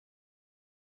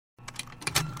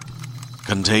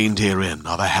Contained herein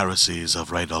are the heresies of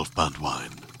Radolf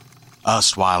Burntwine,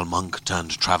 erstwhile monk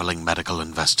turned traveling medical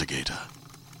investigator.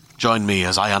 Join me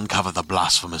as I uncover the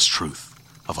blasphemous truth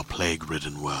of a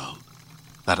plague-ridden world,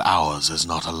 that ours is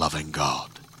not a loving God,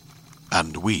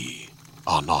 and we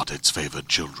are not its favored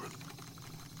children.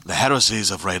 The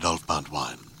heresies of Radolf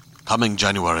Burntwine, coming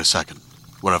January 2nd,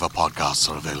 wherever podcasts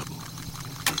are available.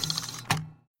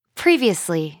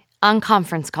 Previously on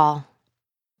Conference Call.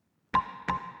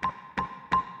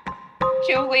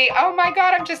 Julie, oh my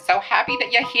god, I'm just so happy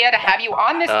that you're here to have you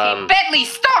on this team. Bentley,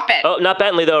 stop it! Oh, not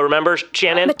Bentley, though, remember,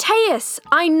 Shannon? Mateus,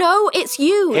 I know it's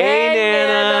you. Hey,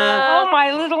 Nana. Oh,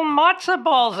 my little matzo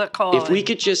balls are calling. If we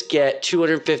could just get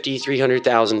 $250,000,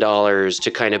 $300,000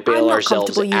 to kind of bail I'm not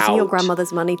ourselves comfortable out. using your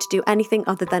grandmother's money to do anything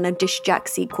other than a Dish Jack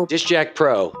sequel. Dish Jack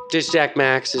Pro. Dish Jack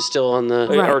Max is still on the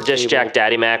Right. Or Dish Jack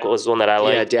Daddy Mac was the one that I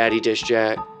liked. Yeah, Daddy Dish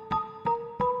Jack.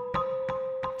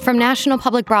 From National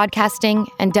Public Broadcasting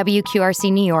and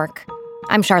WQRC New York,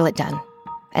 I'm Charlotte Dunn,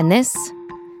 and this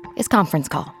is Conference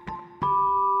Call.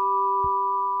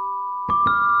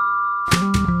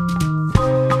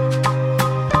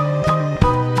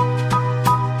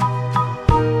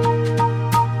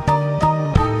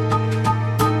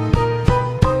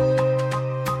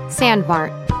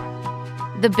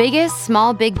 Sandmart, the biggest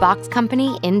small big box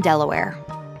company in Delaware.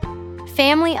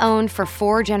 Family-owned for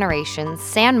 4 generations,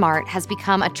 Sandmart has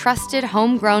become a trusted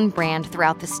homegrown brand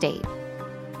throughout the state.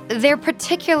 They're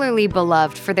particularly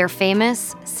beloved for their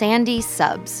famous Sandy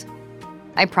subs.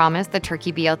 I promise the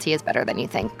turkey BLT is better than you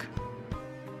think.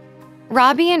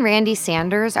 Robbie and Randy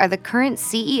Sanders are the current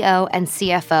CEO and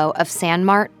CFO of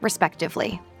Sandmart,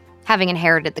 respectively, having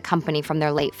inherited the company from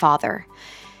their late father.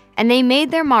 And they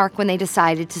made their mark when they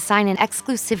decided to sign an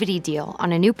exclusivity deal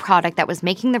on a new product that was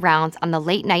making the rounds on the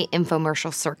late-night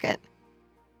infomercial circuit.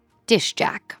 Dish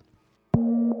Jack.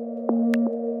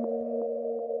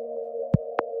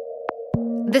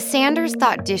 The Sanders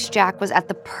thought Dish Jack was at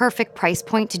the perfect price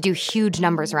point to do huge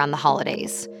numbers around the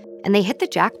holidays, and they hit the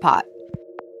jackpot.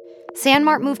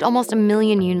 Sandmart moved almost 1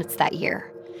 million units that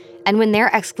year, and when their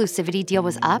exclusivity deal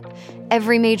was up,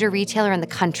 every major retailer in the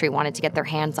country wanted to get their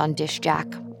hands on Dish Jack.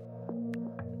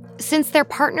 Since their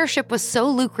partnership was so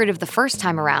lucrative the first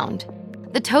time around,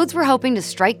 the Toads were hoping to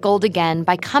strike gold again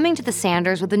by coming to the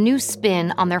Sanders with a new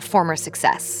spin on their former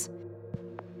success.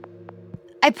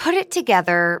 I put it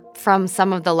together from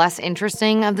some of the less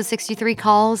interesting of the 63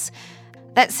 calls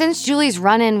that since Julie's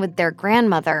run-in with their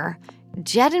grandmother,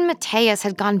 Jed and Mateus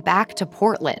had gone back to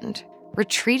Portland,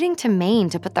 retreating to Maine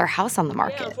to put their house on the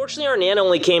market. Yeah, unfortunately, our Nana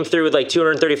only came through with like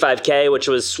 $235K, which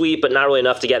was sweet, but not really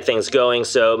enough to get things going.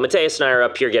 So Mateus and I are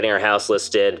up here getting our house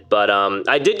listed. But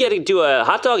I did get to do a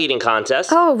hot dog eating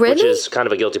contest. Oh, really? Which is kind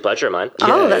of a guilty pleasure of mine.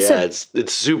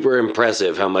 It's super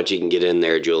impressive how much you can get in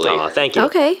there, Julie. Oh, thank you.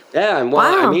 Okay. Yeah, and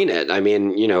Wow. I mean it. I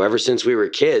mean, ever since we were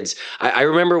kids, I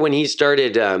remember when he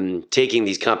started taking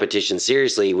these competitions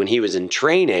seriously, when he was in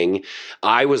training,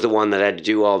 I was the one that had to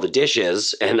do all the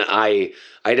dishes, and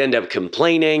I'd end up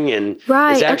complaining, and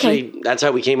Right, it's actually, that's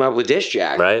how we came up with Dish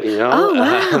Jack. Right. Oh,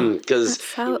 wow. Because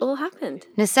That's how it all happened.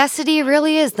 Necessity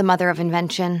really is the mother of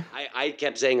invention. I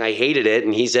kept saying I hated it,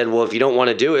 and he said, well, if you don't want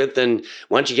to do it, then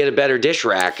why don't you get a better dish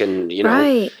rack? And,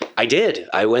 Right. I did.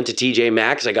 I went to TJ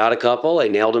Maxx, I got a couple, I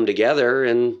nailed them together,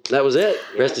 and that was it.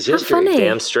 Rest is How history. funny.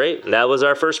 Damn straight. That was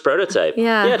our first prototype.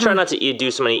 Yeah. Yeah, try not to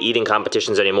do so many eating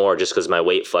competitions anymore just because my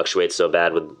weight fluctuates so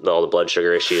bad with all the blood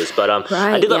sugar issues. But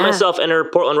I did let yeah. myself enter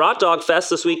Portland Rock Dog Fest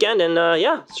this weekend, and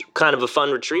it's kind of a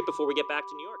fun retreat before we get back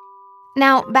to New York.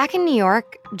 Now, back in New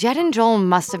York, Jed and Joel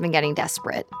must have been getting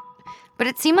desperate. But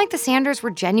it seemed like the Sanders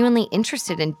were genuinely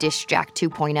interested in Dish Jack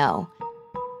 2.0.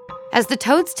 As the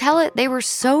Toads tell it, they were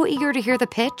so eager to hear the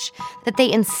pitch that they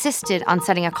insisted on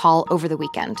setting a call over the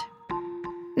weekend.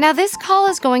 Now, this call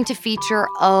is going to feature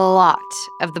a lot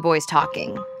of the boys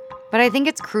talking, but I think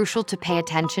it's crucial to pay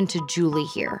attention to Julie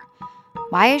here.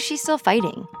 Why is she still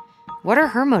fighting? What are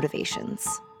her motivations?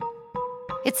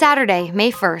 It's Saturday, May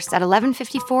 1st at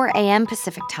 11:54 a.m.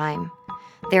 Pacific Time.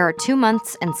 There are 2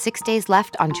 months and 6 days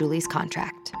left on Julie's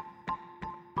contract.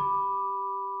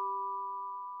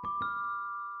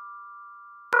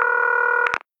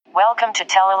 Welcome to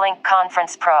Telelink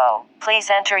Conference Pro. Please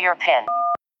enter your PIN.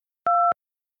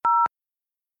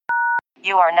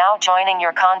 You are now joining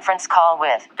your conference call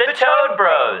with The Toad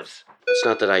Bros. It's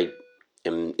not that I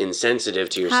am insensitive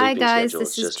to your Hi, sleeping guys. schedule. This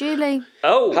It's is just... Julie.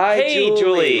 Oh, Hi, hey,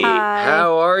 Julie. Hi.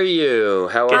 How are you?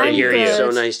 How Good are to you? hear you. So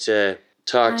nice to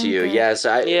talk to I'm you. good. Yes,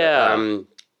 Yeah.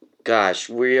 gosh,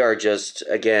 we are just,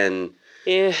 again,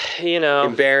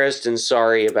 embarrassed and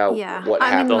sorry about what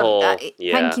happened.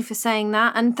 Thank you for saying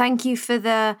that, and thank you for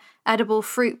the edible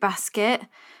fruit basket.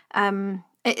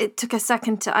 It took a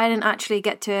second I didn't actually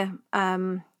get to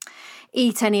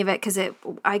eat any of it because it,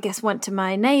 I guess, went to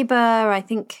my neighbor. I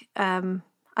think, I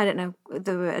don't know,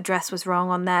 the address was wrong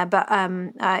on there, but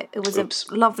it was a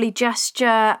lovely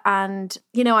gesture, and,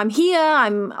 I'm here,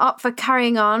 I'm up for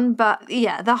carrying on, but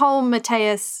yeah, the whole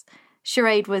Mateus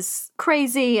charade was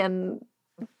crazy and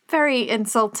very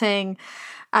insulting.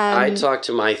 I talked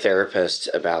to my therapist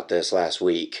about this last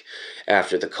week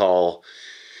after the call,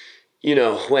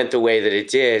 went the way that it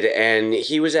did. And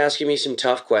he was asking me some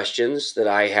tough questions that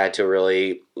I had to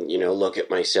really, look at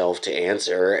myself to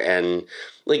answer. And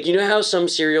how some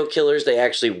serial killers, they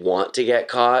actually want to get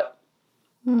caught?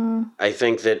 I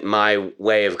think that my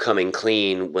way of coming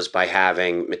clean was by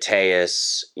having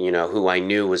Mateus, who I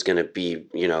knew was going to be,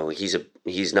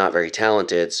 he's not very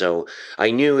talented. So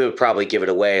I knew it would probably give it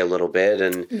away a little bit.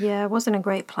 And yeah, it wasn't a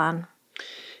great plan.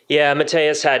 Yeah,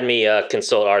 Mateus had me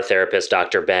consult our therapist,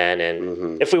 Dr. Ben,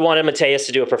 and if we wanted Mateus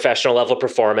to do a professional level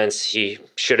performance, he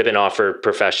should have been offered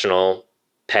professional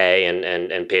pay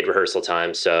and paid rehearsal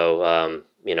time. So,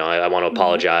 I want to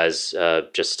apologize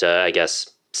just to, I guess,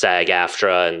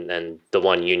 SAG-AFTRA and the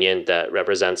one union that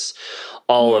represents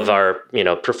all of our,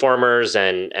 performers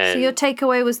and... So your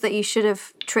takeaway was that you should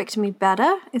have tricked me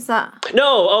better? Is that...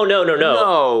 No, no.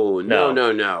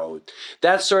 No.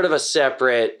 That's sort of a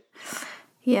separate...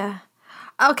 Yeah.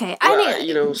 Okay.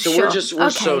 So we're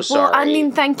so sorry.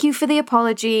 Well, thank you for the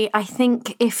apology. I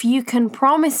think if you can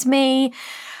promise me,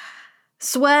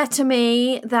 swear to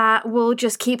me that we'll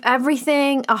just keep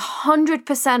everything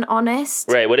 100%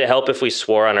 honest. Right. Would it help if we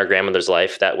swore on our grandmother's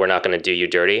life that we're not going to do you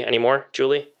dirty anymore,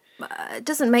 Julie? It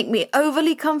doesn't make me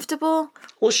overly comfortable.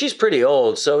 Well, she's pretty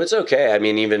old, so it's okay. I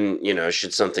mean, even,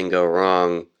 should something go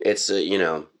wrong, it's,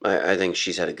 I think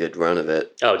she's had a good run of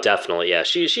it. Oh, definitely, yeah.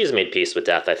 She's made peace with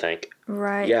death, I think.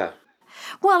 Right. Yeah.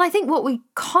 Well, I think what we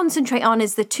concentrate on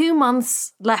is the 2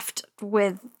 months left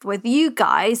with you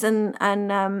guys, and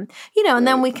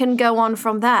then we can go on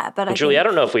from there. But Julie, I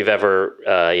don't know if we've ever,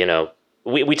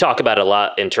 we talk about it a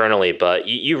lot internally, but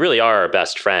you really are our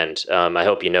best friend. I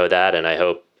hope you know that, and I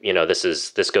hope,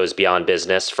 this goes beyond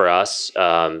business for us,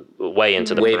 way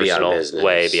into the personal,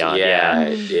 way beyond.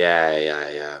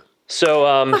 Yeah. So,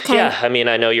 okay. Yeah, I mean,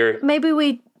 I know you're... Maybe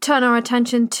we turn our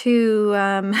attention to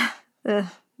the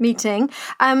meeting.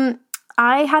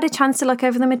 I had a chance to look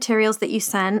over the materials that you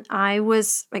sent. I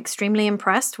was extremely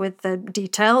impressed with the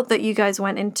detail that you guys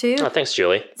went into. Oh, thanks,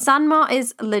 Julie. Sanmar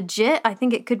is legit. I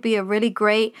think it could be a really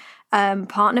great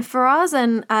partner for us,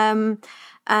 and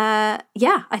I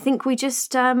think we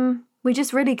just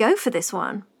really go for this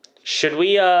one. Should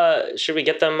we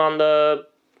get them on the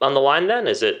line then?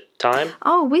 Is it time?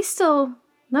 Oh, we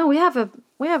have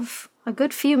a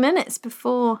good few minutes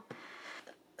before,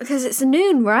 because it's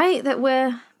noon, right? That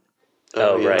we're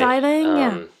right.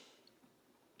 dialing.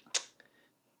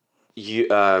 You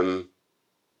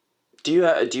do you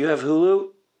have Hulu,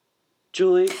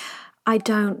 Julie? I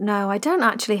don't know. I don't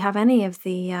actually have any of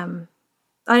the.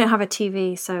 I don't have a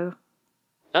TV, so.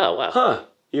 Oh wow! Huh?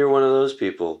 You're one of those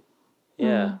people.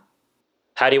 Yeah.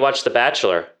 How do you watch The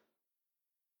Bachelor?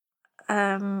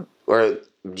 Or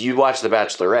do you watch The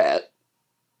Bachelorette?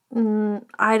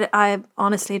 I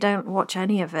honestly don't watch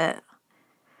any of it.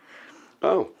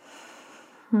 Oh.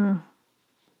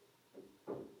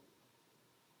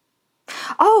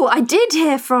 Oh, I did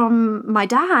hear from my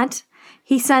dad.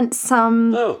 He sent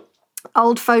some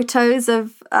old photos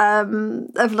of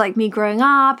like me growing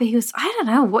up. He was, I don't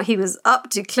know what he was up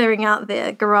to, clearing out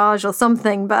the garage or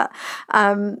something, but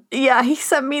he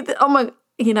sent me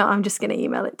I'm just going to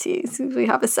email it to you so if we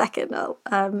have a second.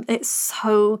 It's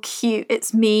so cute.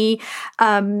 It's me,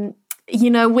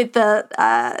 with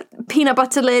the peanut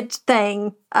butter lid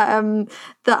thing that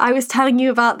I was telling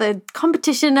you about, the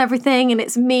competition and everything, and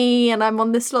it's me, and I'm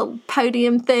on this little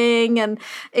podium thing, and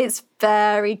it's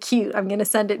very cute. I'm going to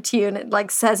send it to you, and it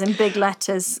like says in big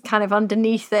letters kind of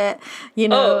underneath it,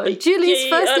 Julie's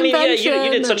first invention.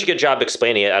 You did such a good job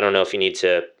explaining it. I don't know if you need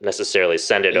to necessarily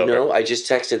send it over. No, I just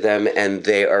texted them, and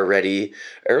they are ready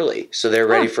early, so they're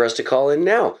ready for us to call in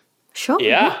now. Sure.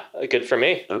 Yeah, good for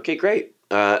me. Okay, great.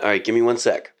 All right, give me 1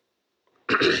 sec.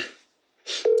 Do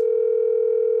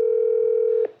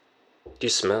you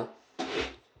smell?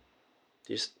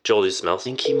 Joel, do you smell? I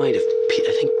think he might have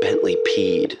I think Bentley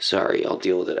peed. Sorry, I'll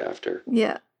deal with it after.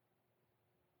 Yeah.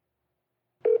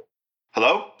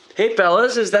 Hello? Hey,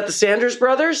 fellas, is that the Sanders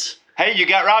brothers? Hey, you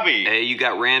got Robbie. Hey, you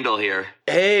got Randall here.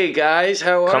 Hey, guys,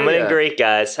 how are you? Coming in great,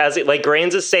 guys. How's it? Like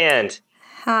grains of sand.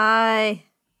 Hi.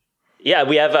 Yeah,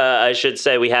 we have, I should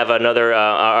say, we have another,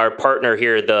 our partner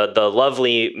here, the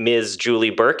lovely Ms. Julie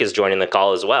Burke is joining the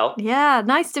call as well. Yeah,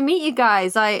 nice to meet you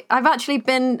guys. I've actually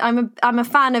been, I'm a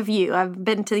fan of you. I've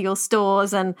been to your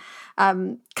stores and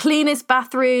cleanest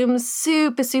bathrooms,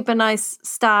 super, super nice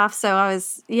staff. So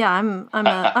I'm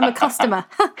a customer.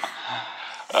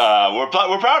 We're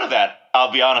proud of that.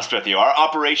 I'll be honest with you. Our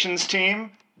operations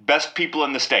team, best people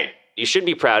in the state. You should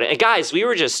be proud. And guys, we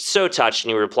were just so touched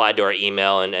when you replied to our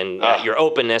email and your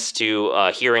openness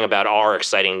to hearing about our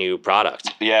exciting new product.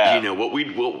 Yeah. You know, what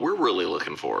we're really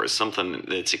looking for is something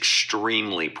that's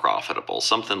extremely profitable.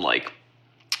 Something like,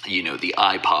 you know, the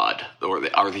iPod or the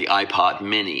iPod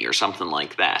Mini or something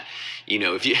like that. You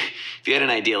know, if you had an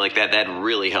idea like that, that'd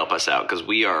really help us out because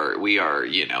we are,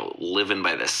 you know, living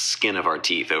by the skin of our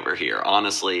teeth over here.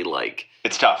 Honestly, like,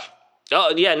 it's tough.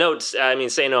 Oh, yeah, no, I mean,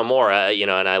 say no more, you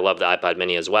know, and I love the iPod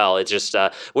Mini as well. It's just,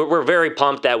 we're very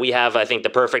pumped that we have, I think, the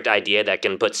perfect idea that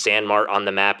can put Sandmart on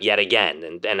the map yet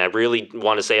again. And I really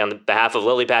want to say on behalf of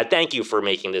LilyPad, thank you for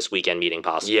making this weekend meeting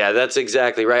possible. Yeah, that's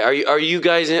exactly right. Are you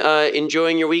guys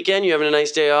enjoying your weekend? You having a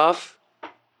nice day off?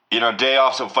 You know, day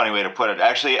off's a funny way to put it.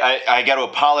 Actually, I got to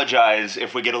apologize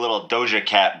if we get a little Doja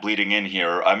Cat bleeding in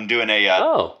here. I'm doing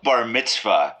a bar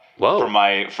mitzvah. Whoa.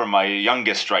 For my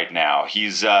youngest right now.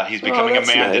 He's becoming a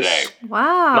man today.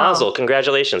 Wow. Mazel,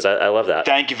 congratulations. I love that.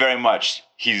 Thank you very much.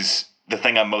 He's the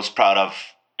thing I'm most proud of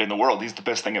in the world. He's the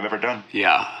best thing I've ever done.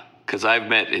 Yeah, because I've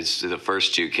met the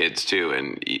first two kids too,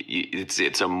 and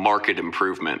it's a marked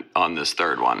improvement on this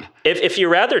third one. If you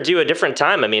rather do a different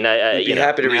time, I mean, I'd be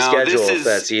happy to reschedule if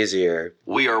that's easier.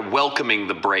 We are welcoming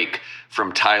the break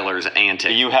from Tyler's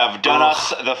antics. You have done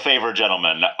us the favor,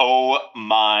 gentlemen. Oh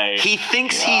my! He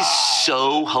thinks he's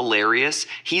so hilarious.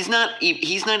 He's not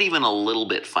even a little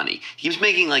bit funny. He's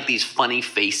making like these funny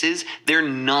faces. They're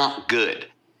not good.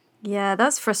 Yeah,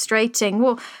 that's frustrating.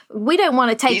 Well, we don't want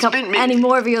to take up any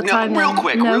more of your time. Real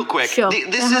quick. Sure.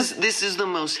 This is the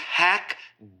most hack,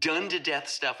 done to death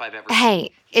stuff I've ever seen.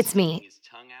 Hey, it's me.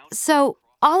 So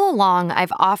all along,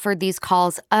 I've offered these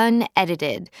calls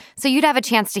unedited, so you'd have a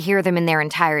chance to hear them in their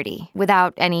entirety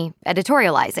without any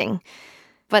editorializing.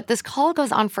 But this call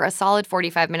goes on for a solid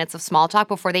 45 minutes of small talk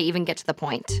before they even get to the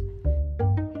point.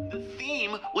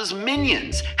 Was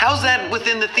Minions. How's that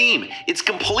within the theme? It's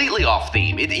completely off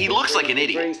theme. He looks like an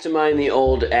idiot. Brings to mind the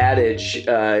old adage,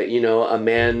 you know, a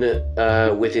man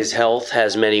with his health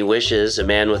has many wishes. A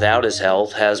man without his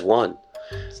health has one.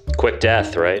 Quick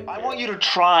death, right? I want you to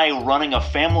try running a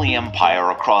family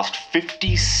empire across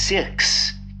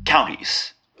 56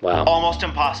 counties. Wow. Almost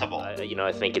impossible. You know,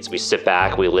 I think we sit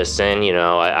back, we listen, you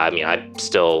know, I mean, I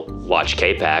still watch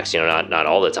K-Pax, you know, not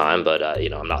all the time, but, you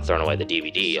know, I'm not throwing away the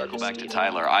DVD. Circle back to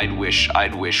Tyler, I'd wish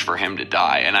for him to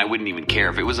die, and I wouldn't even care.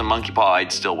 If it was a monkey paw,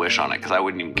 I'd still wish on it, because I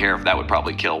wouldn't even care if that would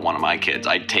probably kill one of my kids.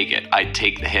 I'd take it. I'd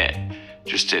take the hit,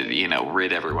 just to, you know,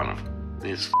 rid everyone of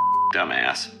his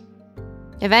dumbass.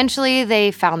 Eventually, they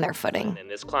found their footing. In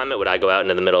this climate, would I go out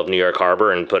into the middle of New York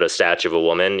Harbor and put a statue of a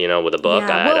woman, you know, with a book?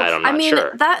 Yeah, I'm not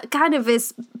sure. That kind of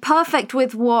is perfect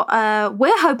with what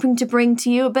we're hoping to bring to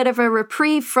you, a bit of a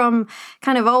reprieve from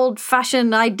kind of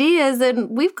old-fashioned ideas. And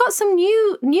we've got some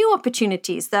new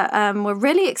opportunities that we're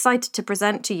really excited to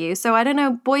present to you. So I don't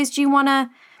know, boys, do you want to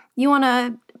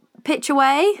pitch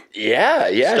away? Yeah,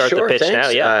 start sure. the pitch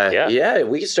Thanks. now. Yeah,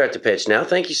 we can start the pitch now.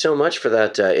 Thank you so much for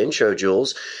that intro,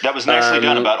 Jules. That was nicely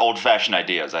done about old-fashioned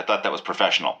ideas. I thought that was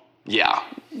professional. Yeah.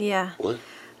 1,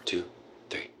 2,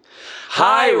 3.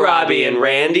 Hi, Robbie and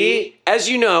Randy. As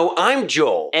you know, I'm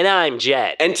Joel. And I'm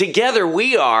Jet. And together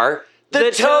we are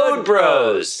the Toad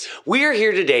Bros. We're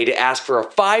here today to ask for a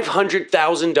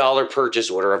 $500,000 purchase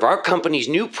order of our company's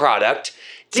new product,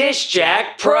 Dish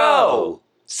Jack Pro.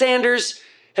 Sanders,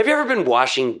 have you ever been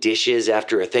washing dishes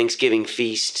after a Thanksgiving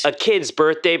feast? A kid's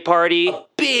birthday party? A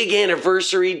big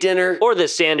anniversary dinner? Or the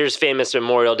Sanders famous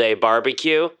Memorial Day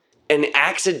barbecue? And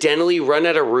accidentally run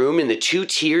out of room in the 2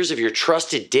 tiers of your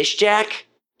trusted dish jack?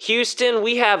 Houston,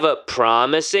 we have a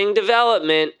promising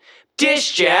development.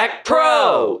 Dish Jack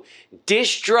Pro!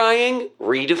 Dish drying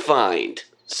redefined.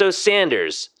 So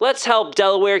Sanders, let's help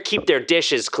Delaware keep their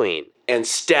dishes clean. And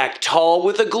stack tall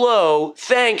with a glow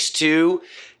thanks to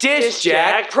Dish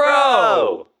Jack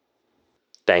Pro!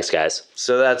 Thanks, guys.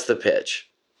 So that's the pitch.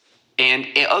 And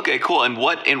okay, cool. And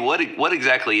what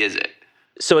exactly is it?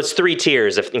 So it's 3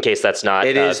 tiers, in case that's not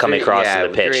coming across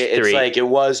in the pitch. It's like it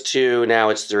was 2, now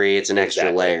it's 3. It's an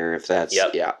extra layer, if that's,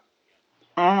 Yep. yeah.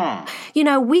 You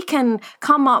know, we can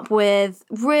come up with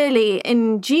really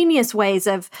ingenious ways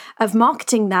of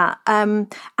marketing that.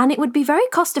 And it would be very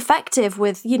cost effective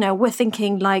with, you know, we're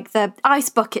thinking like the ice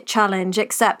bucket challenge,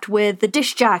 except with the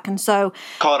dish jack. And so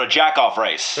call it a jack-off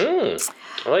race. I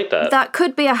like that. That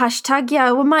could be a hashtag.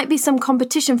 Yeah, there might be some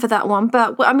competition for that one.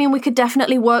 But I mean, we could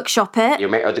definitely workshop it.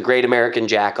 Or the Great American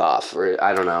Jack-Off, or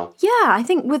I don't know. Yeah, I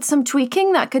think with some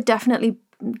tweaking, that could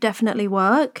definitely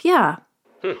work. Yeah.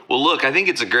 Well, look, I think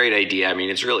it's a great idea. I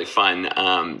mean, it's really fun.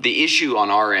 The issue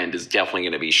on our end is definitely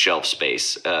going to be shelf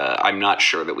space. I'm not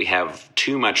sure that we have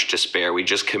too much to spare. We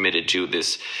just committed to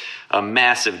this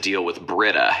massive deal with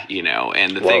Brita, you know,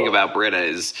 and the thing about Brita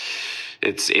is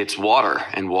it's water,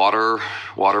 and water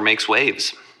makes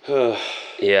waves.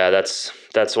 Yeah,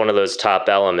 that's one of those top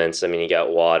elements. I mean, you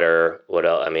got water. What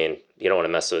else? I mean, you don't want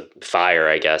to mess with fire,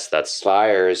 I guess. That's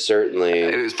fire, certainly.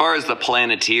 As far as the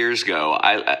Planeteers go,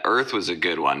 Earth was a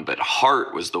good one, but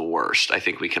Heart was the worst. I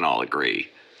think we can all agree.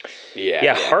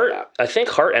 Yeah, Heart. Yeah. I think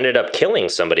Heart ended up killing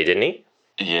somebody, didn't he?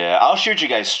 Yeah, I'll shoot you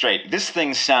guys straight. This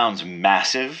thing sounds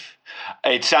massive.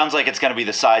 It sounds like it's going to be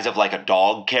the size of like a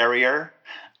dog carrier,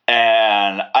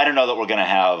 and I don't know that we're going to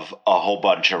have a whole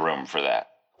bunch of room for that.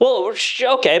 Well,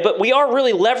 okay, but we are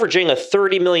really leveraging a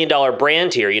 $30 million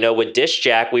brand here. You know, with Dish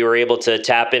Jack, we were able to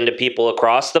tap into people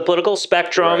across the political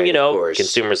spectrum, right, you know,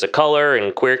 consumers of color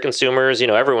and queer consumers. You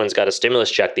know, everyone's got a stimulus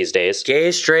check these days.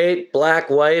 Gay, straight, black,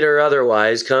 white, or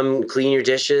otherwise, come clean your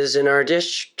dishes in our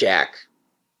Dish Jack.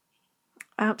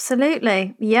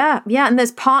 Absolutely. Yeah. And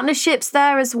there's partnerships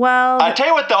there as well. I tell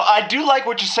you what, though, I do like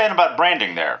what you're saying about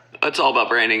branding there. It's all about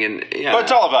branding, and yeah. But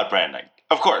it's all about branding.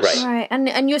 Of course. Right.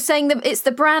 And you're saying that it's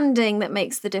the branding that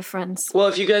makes the difference. Well,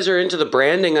 if you guys are into the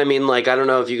branding, I mean, like, I don't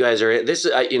know if you guys are, this,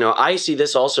 you know, I see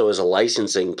this also as a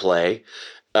licensing play.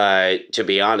 To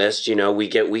be honest, you know, we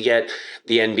get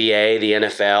the NBA, the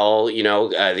NFL, you know,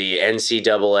 the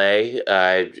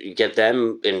NCAA, you get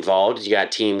them involved. You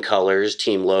got team colors,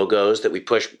 team logos that we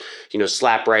push, you know,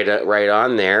 slap right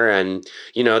on there. And,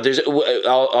 you know, there's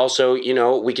also, you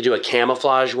know, we could do a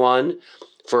camouflage one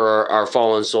for our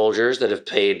fallen soldiers that have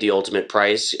paid the ultimate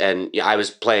price. And I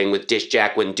was playing with Dish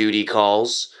Jack when duty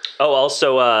calls. Oh,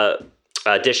 also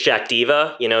Dish Jack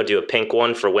Diva, you know, do a pink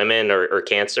one for women or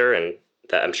cancer, and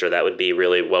I'm sure that would be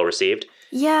really well received.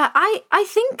 Yeah, I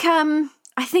think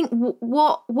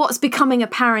what's becoming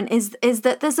apparent is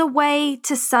that there's a way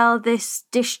to sell this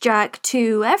Dish Jack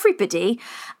to everybody,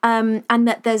 and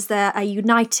that there's a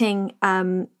uniting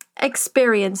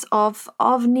experience of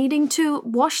needing to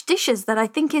wash dishes that I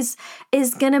think is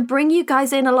going to bring you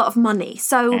guys in a lot of money.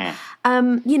 So,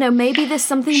 you know, maybe there's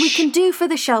something we can do for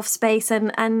the shelf space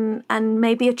and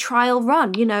maybe a trial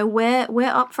run. You know, we're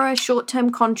up for a short-term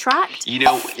contract. You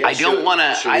know, I don't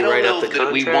know that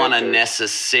we want to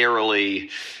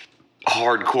necessarily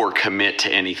hardcore commit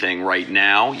to anything right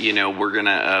now. You know, we're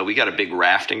gonna we got a big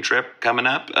rafting trip coming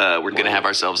up. We're gonna have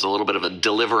ourselves a little bit of a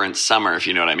deliverance summer, if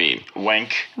you know what I mean.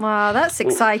 Wink. Wow, that's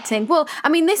exciting. Well, I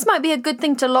mean, this might be a good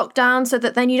thing to lock down so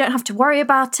that then you don't have to worry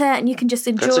about it and you can just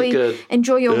enjoy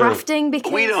your rafting.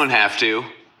 Because we don't have to.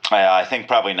 I think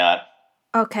probably not.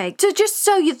 Okay, so just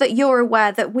so that you're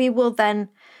aware that we will then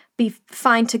be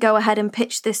fine to go ahead and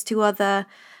pitch this to other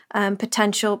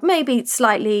potential, maybe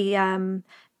slightly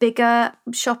bigger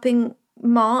shopping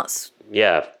marts.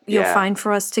 Yeah. You're fine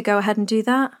for us to go ahead and do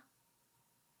that?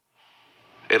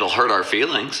 It'll hurt our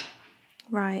feelings.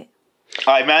 Right.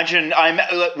 I imagine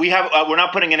we're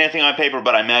not putting anything on paper,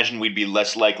 but I imagine we'd be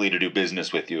less likely to do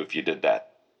business with you if you did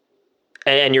that.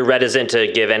 And you're reticent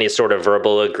to give any sort of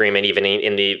verbal agreement, even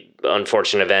in the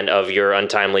unfortunate event of your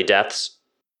untimely deaths?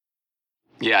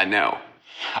 Yeah, no.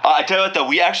 I tell you what, though,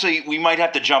 we might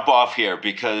have to jump off here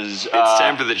because it's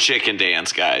time for the chicken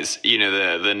dance, guys. You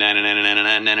know, the na na na na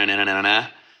na na na na na na.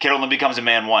 Kid only becomes a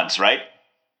man once, right?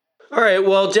 All right.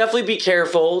 Well, definitely be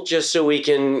careful, just so we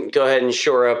can go ahead and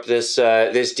shore up this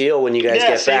deal when you guys get back.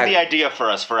 Yeah, save the idea for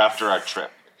us for after our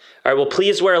trip. All right. Well,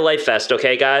 please wear a life vest,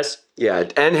 okay, guys? Yeah,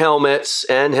 and helmets.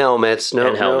 No helmets.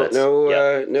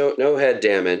 No head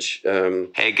damage.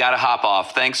 Hey, gotta hop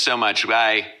off. Thanks so much.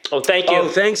 Bye. Oh, thank you. Oh,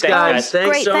 thanks guys. Thanks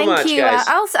Great, so thank much, you. guys.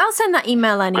 I'll send that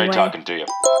email anyway. Great talking to you.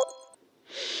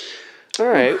 All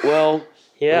right. Well,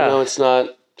 yeah. I know it's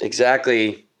not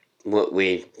exactly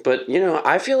but you know,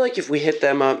 I feel like if we hit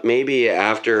them up maybe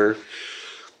after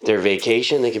their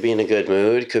vacation, they could be in a good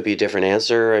mood. Could be a different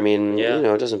answer. I mean, you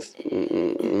know, it doesn't.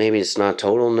 Maybe it's not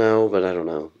total no, but I don't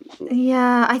know.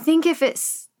 Yeah, I think if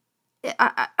it's,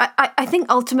 I think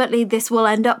ultimately this will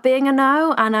end up being a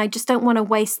no, and I just don't want to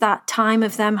waste that time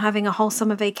of them having a whole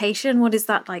summer vacation. What is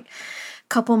that, like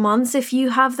couple months if you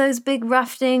have those big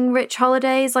rafting rich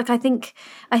holidays. Like I think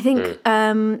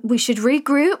we should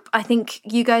regroup. I think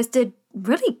you guys did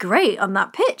really great on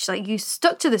that pitch. Like you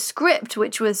stuck to the script,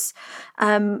 which was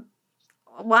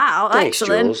wow, thanks,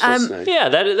 excellent. Jules. Nice. Yeah,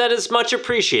 that is much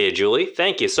appreciated, Julie.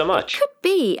 Thank you so much. It could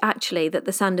be actually that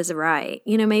the Sanders are right.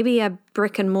 You know, maybe a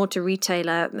brick and mortar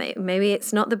retailer, maybe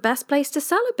it's not the best place to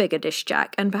sell a bigger dish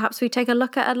jack, and perhaps we take a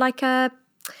look at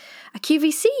a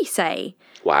QVC, say.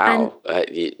 Wow.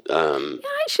 I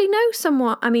actually know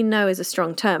someone. I mean, know is a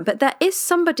strong term, but there is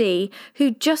somebody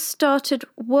who just started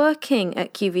working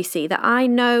at QVC that I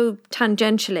know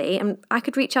tangentially, and I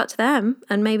could reach out to them,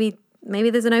 and maybe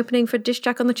there's an opening for Dish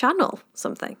Jack on the channel,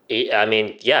 something. I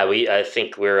mean, yeah, I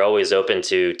think we're always open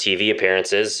to TV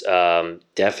appearances.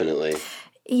 Definitely.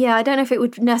 Yeah, I don't know if it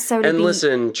would necessarily And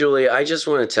listen, Julie, I just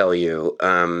want to tell you,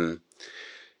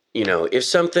 if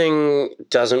something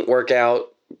doesn't work out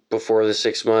before the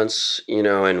 6 months,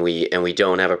 and we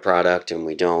don't have a product and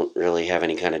we don't really have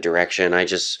any kind of direction, I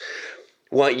just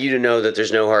want you to know that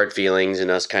there's no hard feelings in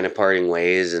us kind of parting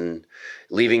ways and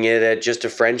leaving it at just a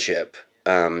friendship.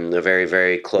 A very,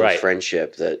 very close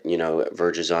friendship that,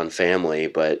 verges on family,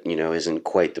 but, isn't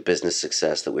quite the business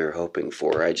success that we were hoping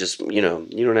for. I just, you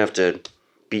don't have to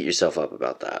beat yourself up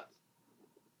about that.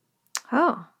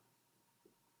 Oh.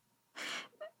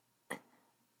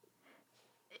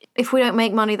 If we don't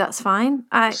make money, that's fine.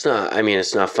 It's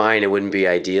not fine. It wouldn't be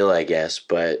ideal, I guess,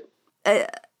 but...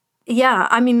 yeah,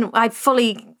 I mean, I'm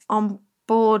fully on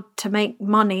board to make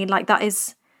money. Like,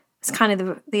 it's kind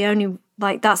of the only...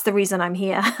 Like, that's the reason I'm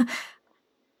here.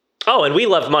 Oh, and we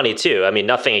love money, too. I mean,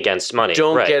 nothing against money.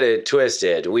 Don't get it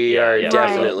twisted. We are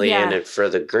definitely in it for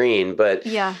the green. But,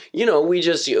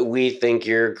 we think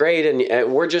you're great.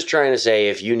 And we're just trying to say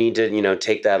if you need to,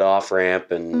 take that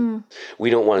off-ramp. And we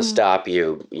don't want to stop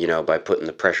you, by putting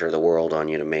the pressure of the world on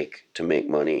you to make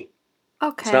money.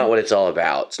 Okay. It's not what it's all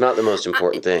about. It's not the most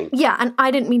important thing. Yeah, and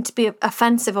I didn't mean to be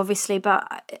offensive, obviously, but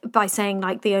by saying,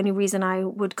 like, the only reason I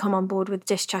would come on board with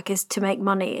Dish Jack is to make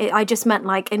money. I just meant,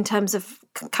 like, in terms of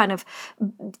kind of,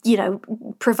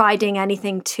 providing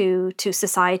anything to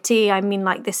society. I mean,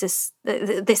 like, this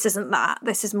isn't that.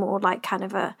 This is more like kind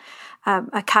of a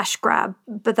cash grab.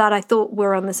 But that I thought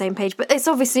we're on the same page. But it's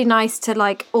obviously nice to,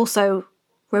 like, also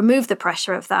remove the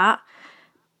pressure of that.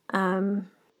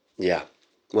 Yeah.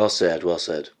 Well said, well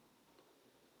said.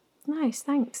 Nice,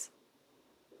 thanks.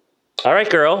 All right,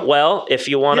 girl. Well, if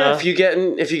you want to... Yeah,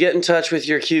 if you get in touch with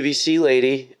your QVC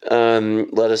lady,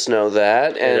 let us know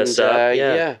that. And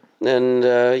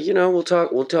we'll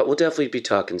talk. We'll definitely be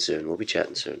talking soon. We'll be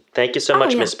chatting soon. Thank you so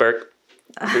much, Miss Burke.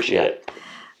 Appreciate it.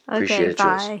 Appreciate it,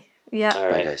 bye. Jules. Yeah. All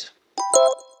right. Bye, guys.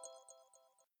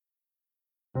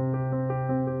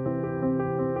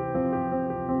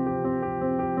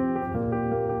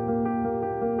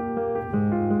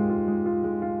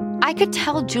 I could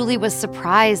tell Julie was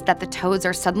surprised that the Toads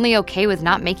are suddenly okay with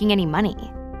not making any money.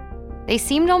 They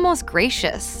seemed almost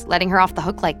gracious, letting her off the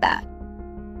hook like that.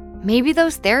 Maybe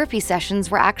those therapy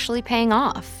sessions were actually paying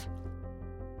off.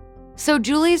 So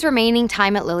Julie's remaining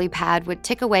time at LilyPad would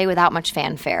tick away without much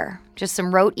fanfare, just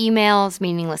some rote emails,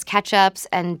 meaningless catch-ups,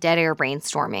 and dead-air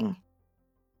brainstorming.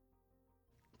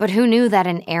 But who knew that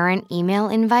an errant email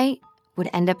invite would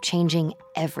end up changing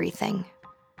everything?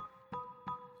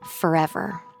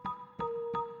 Forever.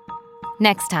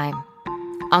 Next time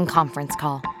on Conference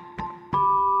Call.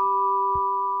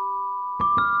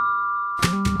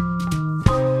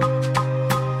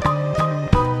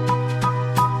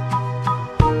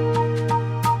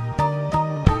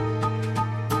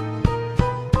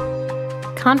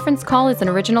 Conference Call is an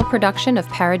original production of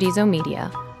Paradiso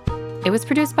Media. It was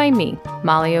produced by me,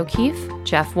 Molly O'Keefe,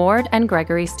 Jeff Ward, and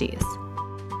Gregory Stees.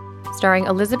 Starring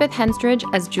Elizabeth Henstridge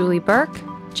as Julie Burke,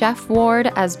 Jeff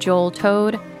Ward as Joel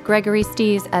Toade, Gregory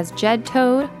Stees as Jed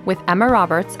Toade, with Emma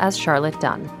Roberts as Charlotte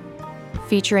Dunn.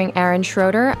 Featuring Aaron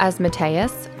Schroeder as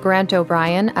Mateus, Grant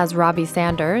O'Brien as Robbie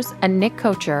Sanders, and Nick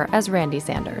Kocher as Randy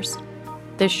Sanders.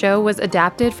 This show was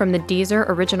adapted from the Deezer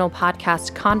original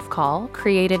podcast Conf Call,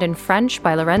 created in French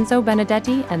by Lorenzo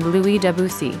Benedetti and Louis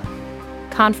Debussy.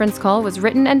 Conference Call was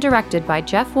written and directed by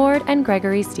Jeff Ward and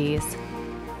Gregory Stees.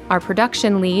 Our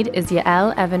production lead is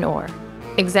Yael Evan-Orr.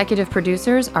 Executive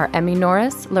producers are Emmy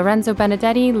Norris, Lorenzo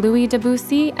Benedetti, Louis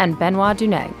Debussy, and Benoit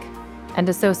Duneg. And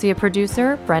associate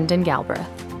producer, Brendan Galbraith.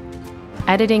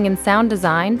 Editing and sound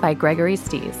design by Gregory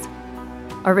Stees.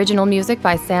 Original music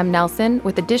by Sam Nelson,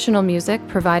 with additional music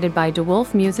provided by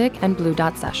DeWolf Music and Blue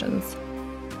Dot Sessions.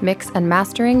 Mix and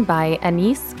mastering by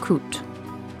Anis Koot.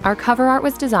 Our cover art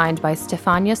was designed by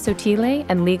Stefania Sotile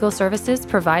and legal services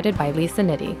provided by Lisa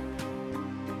Nitti.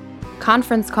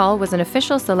 Conference Call was an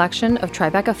official selection of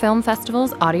Tribeca Film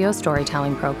Festival's audio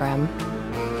storytelling program.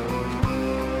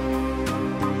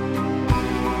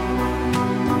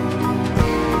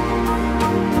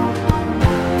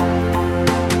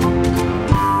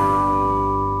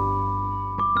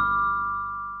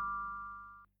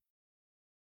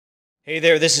 Hey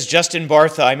there, this is Justin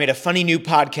Bartha. I made a funny new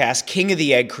podcast, King of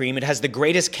the Egg Cream. It has the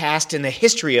greatest cast in the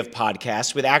history of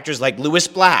podcasts with actors like Louis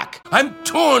Black. I'm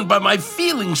torn by my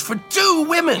feelings for two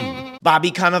women.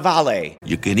 Bobby Cannavale.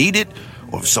 You can eat it,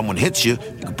 or if someone hits you,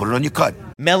 you can put it on your cut.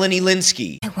 Melanie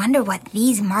Linsky. I wonder what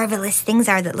these marvelous things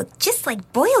are that look just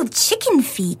like boiled chicken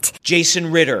feet.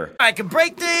 Jason Ritter. I can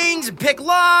break things and pick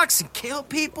locks and kill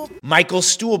people. Michael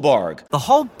Stuhlbarg. The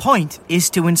whole point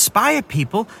is to inspire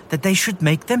people that they should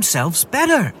make themselves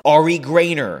better. Ari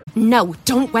Grainer. No,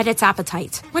 don't whet its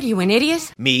appetite. What are you, an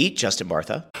idiot? Me, Justin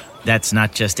Bartha. That's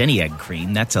not just any egg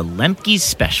cream, that's a Lemke's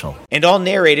special. And all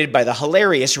narrated by the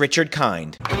hilarious Richard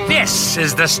Kind. This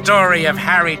is the story of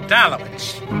Harry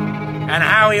Dalowitz and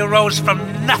how he rose from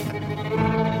nothing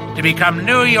to become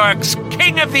New York's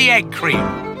King of the Egg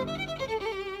Cream.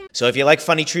 So if you like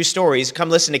funny true stories, come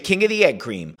listen to King of the Egg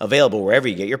Cream, available wherever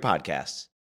you get your podcasts.